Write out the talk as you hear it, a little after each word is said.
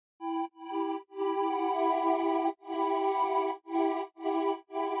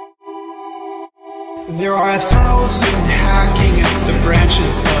There are 1,000 hacking at the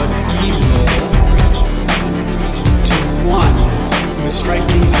branches of evil, to one who is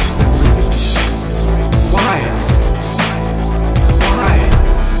striking at the roots. Why? Why?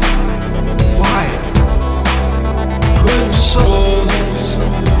 Why? Good souls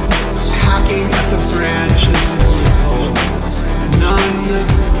hacking at the branches of evil, none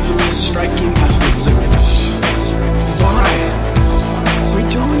who is striking at the roots. Why? We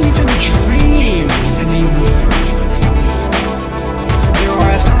don't even dream anymore. There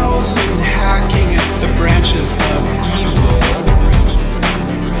are 1,000 hacking at the branches of evil,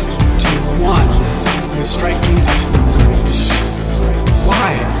 to one who is striking at the roots.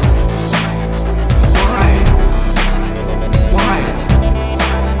 Why? Why? Why?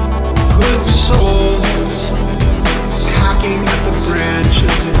 Good souls hacking at the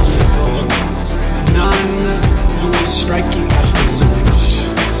branches of evil, none who is striking at the roots.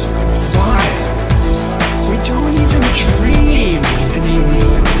 Why? We don't even dream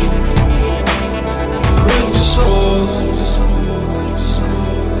anymore. Good souls,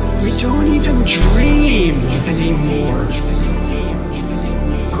 we don't even dream anymore.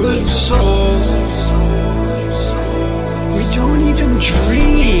 Good souls, we don't even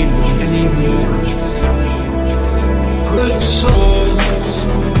dream anymore. Good souls,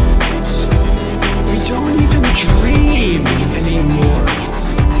 we don't even dream anymore.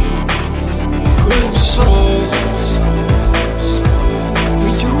 Good souls,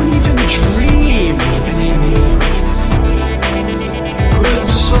 we don't even dream anymore. Good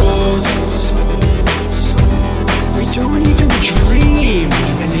souls, we don't even dream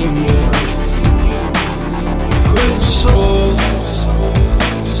anymore. Good souls,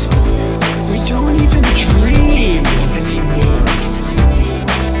 we don't even dream anymore.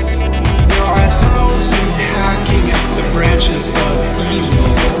 There are 1,000 hacking at the branches of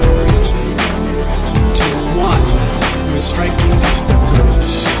evil, to one who is striking at the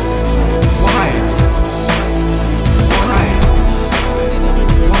roots. Why? Why?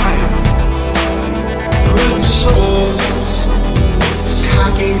 Why? Good souls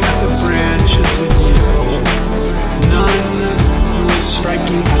hacking at the branches of evil, none who is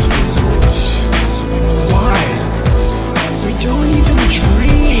striking at the roots. Why? We don't even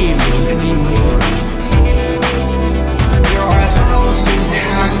dream anymore. There are 1,000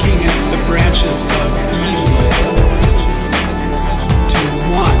 hacking at the branches of